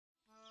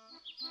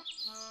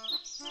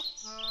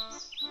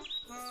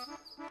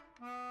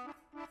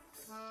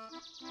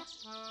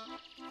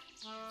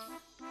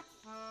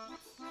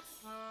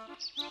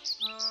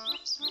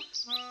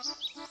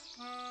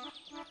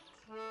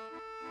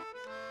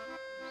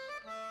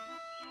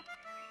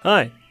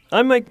Hi,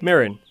 I'm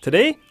Marin.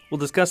 Today, we'll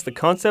discuss the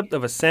concept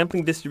of a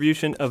sampling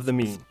distribution of the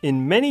mean.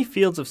 In many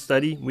fields of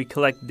study, we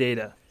collect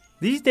data.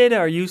 These data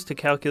are used to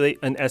calculate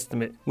an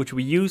estimate, which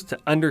we use to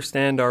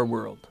understand our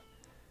world.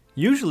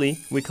 Usually,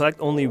 we collect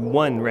only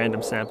one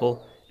random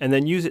sample and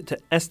then use it to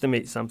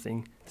estimate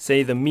something,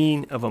 say the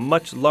mean of a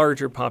much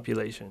larger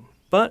population.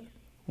 But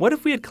what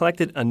if we had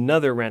collected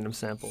another random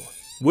sample?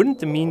 Wouldn't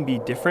the mean be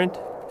different?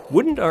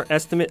 Wouldn't our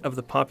estimate of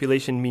the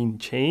population mean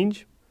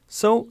change?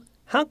 So,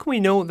 how can we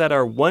know that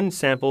our one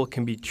sample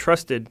can be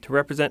trusted to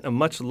represent a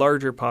much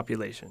larger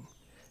population?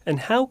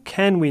 And how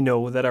can we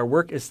know that our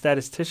work as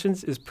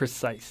statisticians is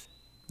precise?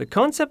 The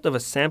concept of a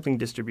sampling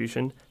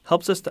distribution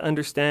helps us to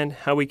understand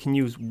how we can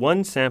use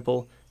one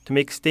sample to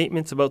make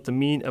statements about the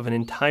mean of an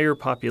entire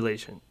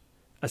population.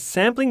 A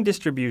sampling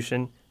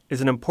distribution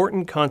is an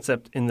important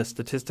concept in the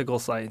statistical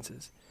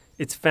sciences.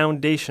 It's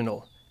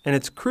foundational, and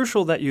it's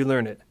crucial that you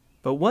learn it.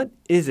 But what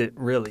is it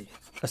really?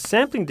 A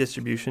sampling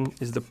distribution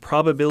is the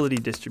probability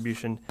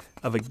distribution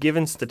of a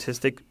given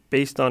statistic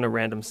based on a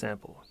random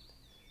sample.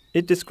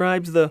 It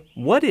describes the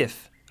what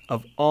if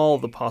of all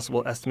the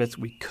possible estimates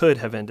we could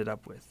have ended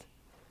up with.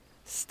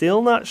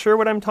 Still not sure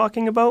what I'm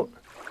talking about?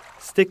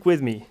 Stick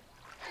with me.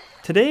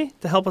 Today,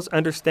 to help us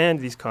understand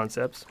these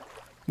concepts,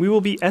 we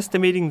will be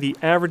estimating the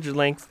average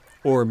length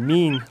or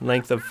mean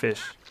length of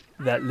fish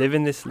that live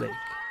in this lake.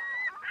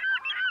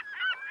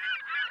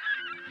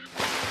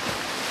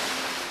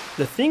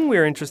 The thing we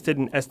are interested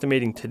in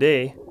estimating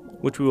today,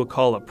 which we will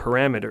call a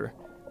parameter,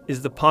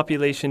 is the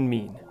population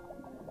mean.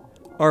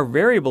 Our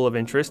variable of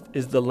interest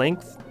is the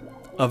length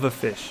of a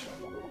fish.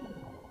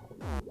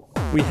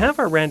 We have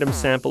our random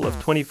sample of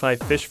 25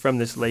 fish from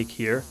this lake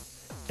here,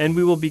 and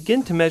we will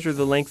begin to measure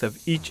the length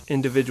of each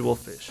individual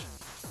fish.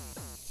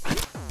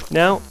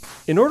 Now,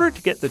 in order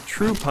to get the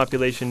true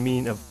population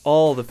mean of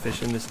all the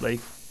fish in this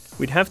lake,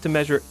 we'd have to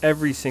measure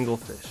every single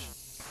fish.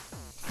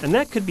 And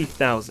that could be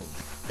thousands.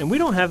 And we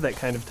don't have that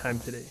kind of time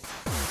today.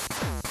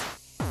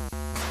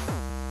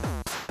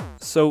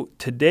 So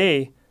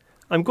today,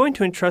 I'm going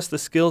to entrust the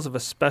skills of a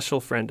special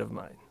friend of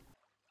mine.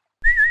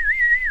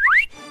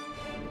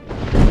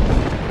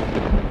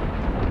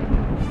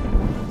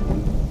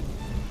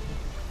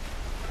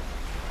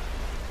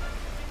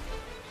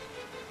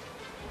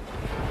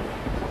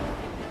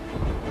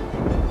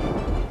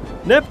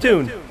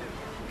 Neptune,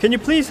 can you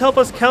please help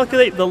us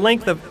calculate the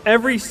length of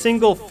every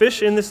single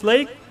fish in this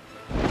lake?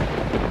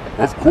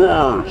 Of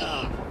course!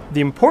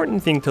 The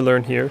important thing to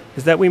learn here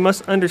is that we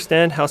must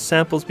understand how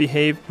samples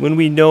behave when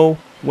we know,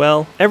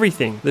 well,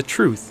 everything, the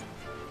truth.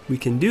 We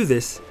can do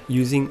this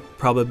using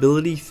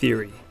probability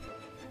theory.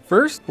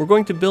 First, we're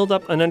going to build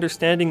up an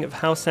understanding of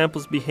how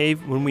samples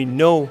behave when we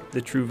know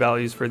the true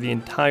values for the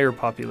entire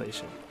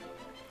population.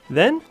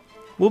 Then,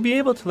 we'll be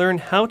able to learn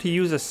how to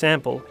use a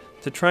sample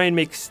to try and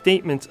make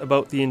statements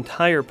about the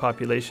entire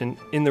population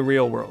in the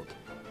real world,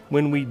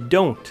 when we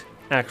don't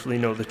actually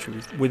know the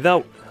truth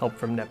without help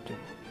from Neptune.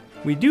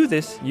 We do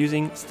this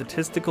using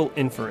statistical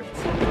inference.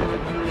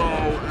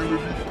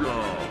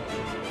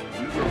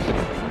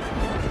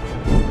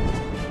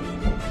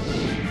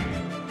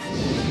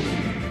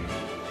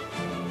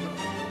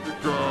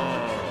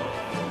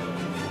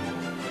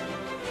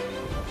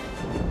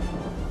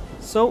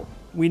 So,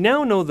 we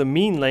now know the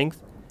mean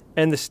length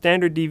and the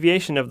standard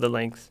deviation of the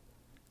length.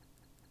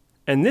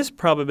 And this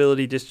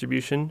probability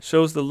distribution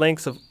shows the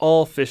lengths of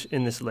all fish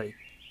in this lake.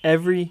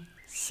 Every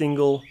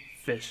single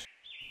fish.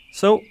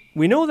 So,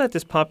 we know that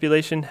this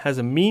population has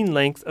a mean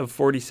length of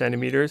 40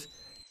 centimeters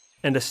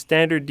and a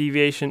standard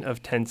deviation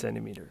of 10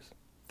 centimeters.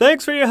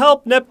 Thanks for your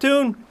help,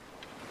 Neptune!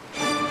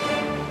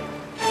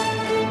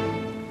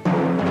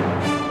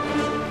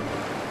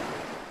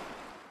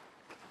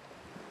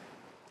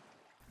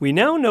 We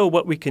now know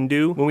what we can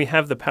do when we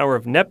have the power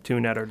of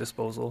Neptune at our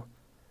disposal.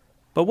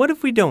 But what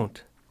if we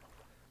don't?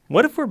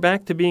 What if we're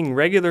back to being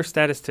regular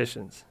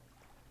statisticians?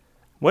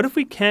 What if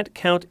we can't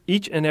count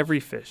each and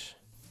every fish?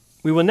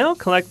 We will now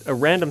collect a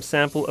random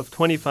sample of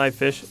 25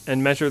 fish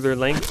and measure their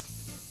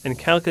length and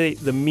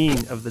calculate the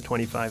mean of the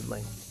 25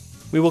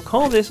 length. We will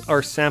call this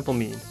our sample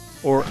mean,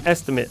 or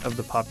estimate of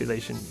the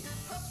population mean.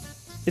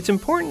 It's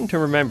important to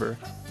remember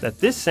that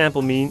this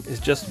sample mean is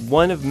just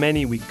one of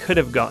many we could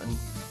have gotten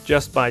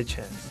just by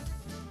chance.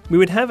 We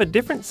would have a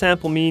different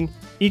sample mean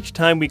each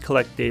time we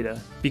collect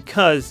data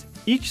because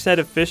each set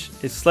of fish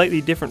is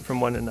slightly different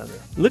from one another.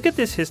 Look at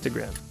this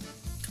histogram.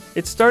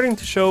 It's starting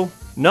to show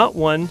not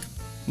 1,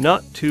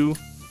 not 2,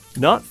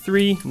 not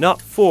 3,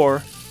 not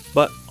 4,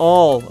 but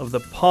all of the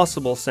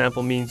possible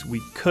sample means we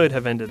could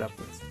have ended up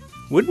with.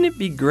 Wouldn't it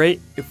be great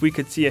if we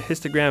could see a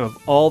histogram of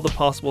all the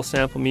possible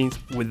sample means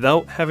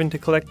without having to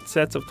collect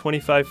sets of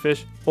 25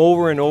 fish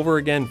over and over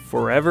again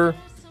forever?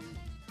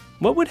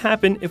 What would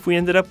happen if we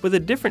ended up with a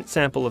different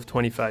sample of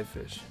 25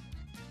 fish?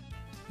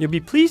 You'll be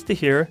pleased to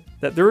hear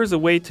that there is a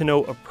way to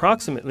know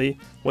approximately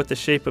what the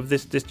shape of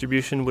this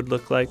distribution would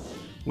look like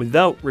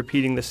without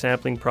repeating the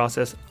sampling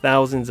process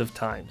thousands of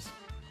times.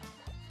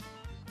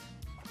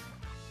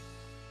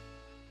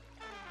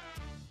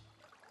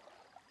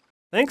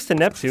 Thanks to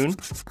Neptune,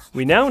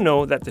 we now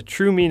know that the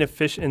true mean of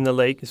fish in the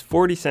lake is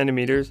 40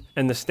 centimeters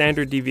and the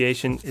standard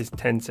deviation is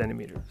 10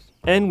 centimeters.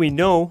 And we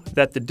know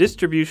that the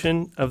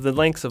distribution of the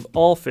lengths of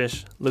all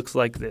fish looks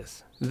like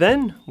this.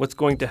 Then what's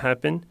going to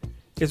happen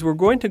is we're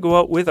going to go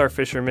out with our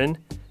fishermen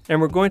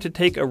and we're going to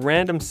take a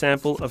random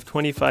sample of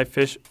 25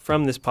 fish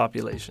from this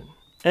population.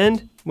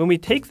 And when we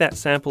take that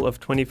sample of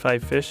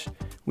 25 fish,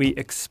 we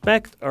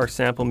expect our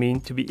sample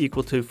mean to be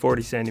equal to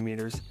 40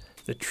 centimeters,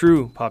 the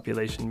true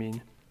population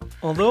mean.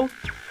 Although,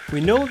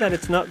 we know that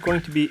it's not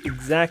going to be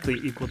exactly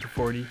equal to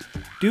 40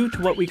 due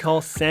to what we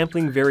call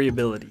sampling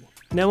variability.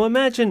 Now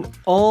imagine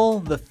all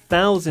the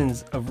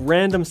thousands of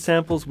random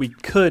samples we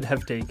could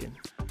have taken.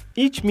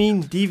 Each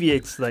mean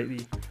deviates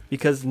slightly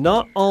because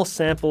not all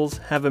samples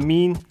have a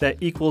mean that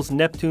equals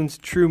Neptune's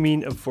true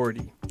mean of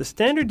 40. The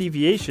standard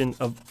deviation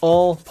of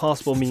all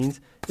possible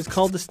means is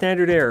called the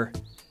standard error,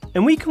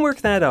 and we can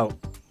work that out.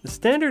 The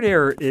standard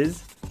error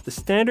is the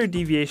standard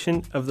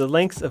deviation of the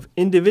lengths of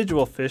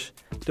individual fish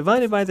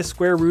divided by the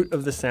square root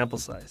of the sample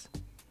size.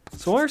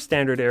 So our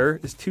standard error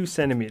is 2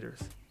 centimeters.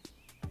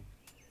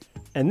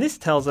 And this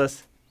tells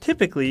us,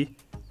 typically,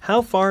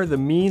 how far the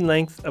mean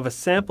length of a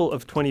sample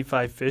of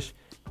 25 fish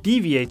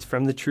deviates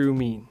from the true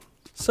mean.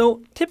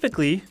 So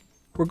typically,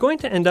 we're going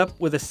to end up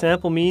with a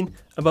sample mean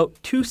about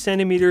 2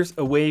 centimeters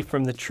away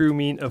from the true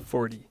mean of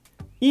 40.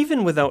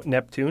 Even without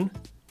Neptune,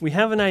 we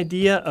have an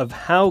idea of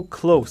how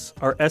close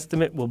our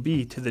estimate will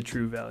be to the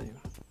true value.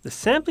 The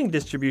sampling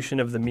distribution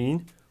of the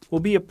mean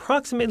will be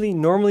approximately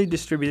normally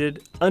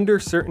distributed under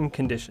certain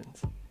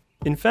conditions.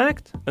 In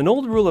fact, an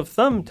old rule of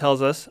thumb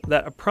tells us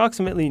that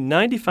approximately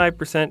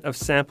 95% of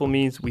sample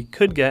means we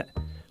could get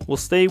will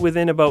stay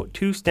within about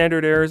 2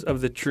 standard errors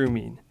of the true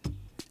mean,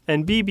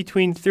 and be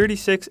between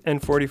 36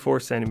 and 44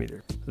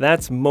 centimeters.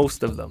 That's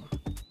most of them.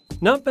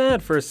 Not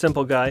bad for a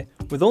simple guy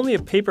with only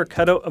a paper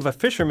cutout of a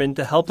fisherman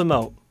to help him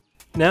out.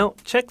 Now,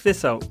 check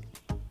this out.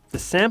 The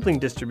sampling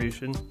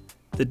distribution,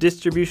 the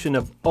distribution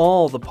of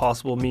all the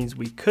possible means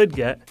we could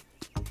get,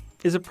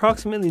 is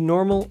approximately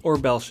normal or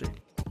bell-shaped.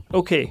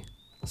 Okay,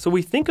 so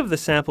we think of the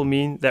sample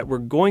mean that we're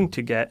going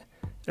to get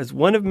as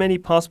one of many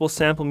possible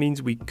sample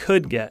means we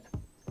could get.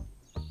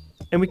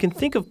 And we can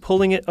think of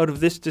pulling it out of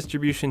this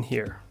distribution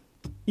here.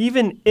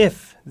 Even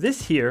if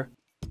this here,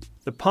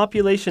 the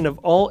population of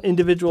all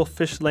individual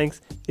fish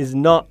lengths is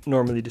not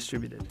normally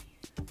distributed.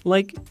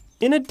 Like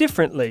in a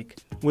different lake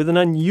with an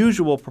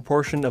unusual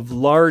proportion of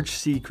large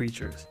sea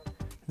creatures.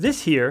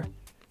 This here,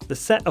 the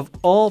set of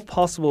all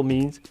possible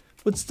means,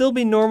 would still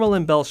be normal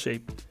and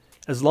bell-shaped,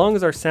 as long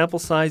as our sample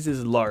size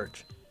is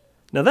large.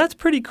 Now that's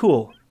pretty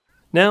cool.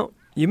 Now,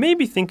 you may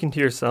be thinking to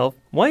yourself,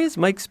 why is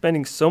Mike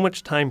spending so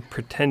much time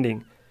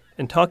pretending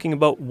and talking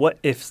about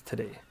what-ifs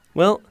today?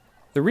 Well,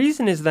 the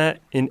reason is that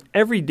in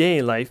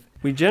everyday life,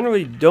 we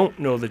generally don't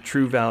know the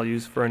true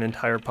values for an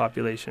entire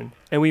population,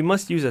 and we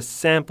must use a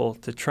sample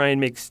to try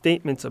and make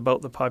statements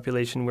about the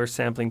population we're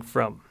sampling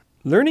from.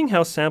 Learning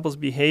how samples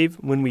behave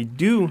when we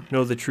do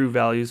know the true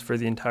values for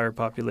the entire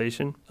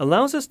population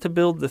allows us to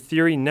build the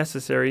theory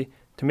necessary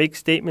to make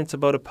statements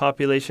about a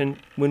population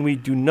when we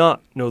do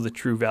not know the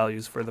true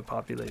values for the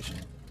population.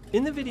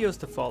 In the videos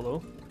to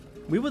follow,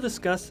 we will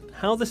discuss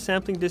how the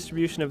sampling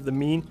distribution of the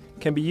mean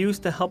can be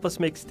used to help us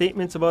make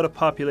statements about a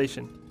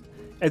population,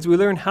 as we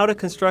learn how to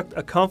construct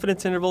a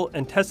confidence interval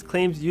and test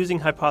claims using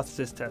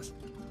hypothesis tests.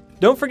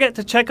 Don't forget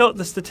to check out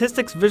the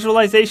statistics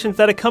visualizations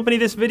that accompany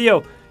this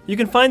video. You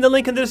can find the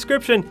link in the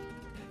description.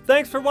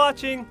 Thanks for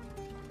watching!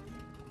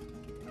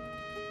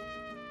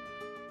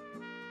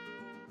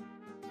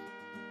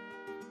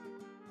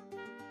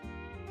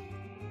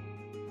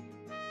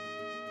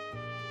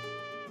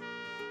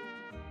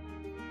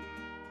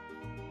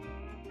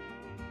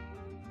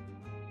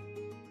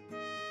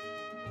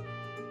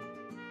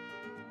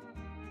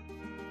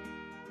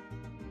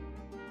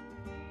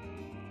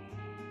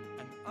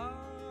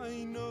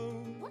 I know.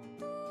 What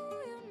do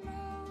you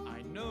know?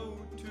 I know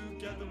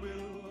together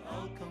we'll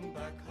all come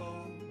back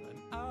home. And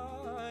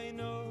I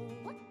know.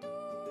 What do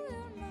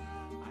you know?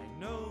 I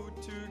know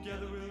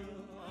together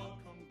we'll